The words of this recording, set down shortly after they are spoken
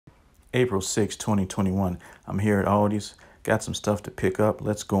April 6, 2021. I'm here at Aldi's. Got some stuff to pick up.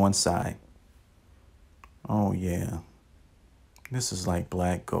 Let's go inside. Oh, yeah. This is like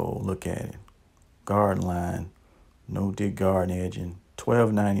black gold. Look at it. Garden line. No dig garden edging.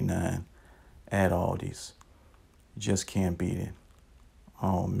 $12.99 at Aldi's. You just can't beat it.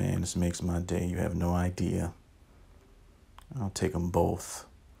 Oh, man, this makes my day. You have no idea. I'll take them both.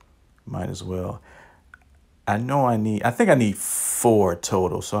 Might as well. I think I need 4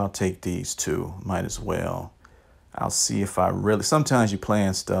 total, so I'll take these 2. Might as well. I'll see if I really, sometimes you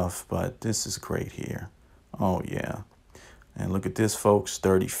plan stuff, but this is great here. Oh, yeah. And look at this, folks,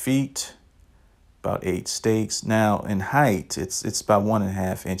 30 feet, about 8 steaks. Now, in height, it's about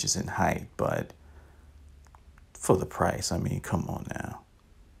 1.5 inches in height, but for the price, I mean, come on now.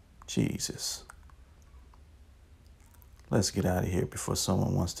 Jesus. Let's get out of here before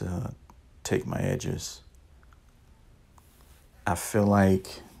someone wants to take my edges. I feel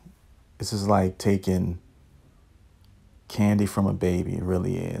like this is like taking candy from a baby. It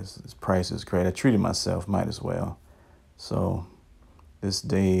really is. This price is great. I treated myself, might as well. So this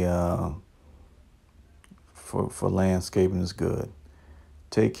day for landscaping is good.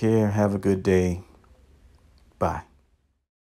 Take care. Have a good day. Bye.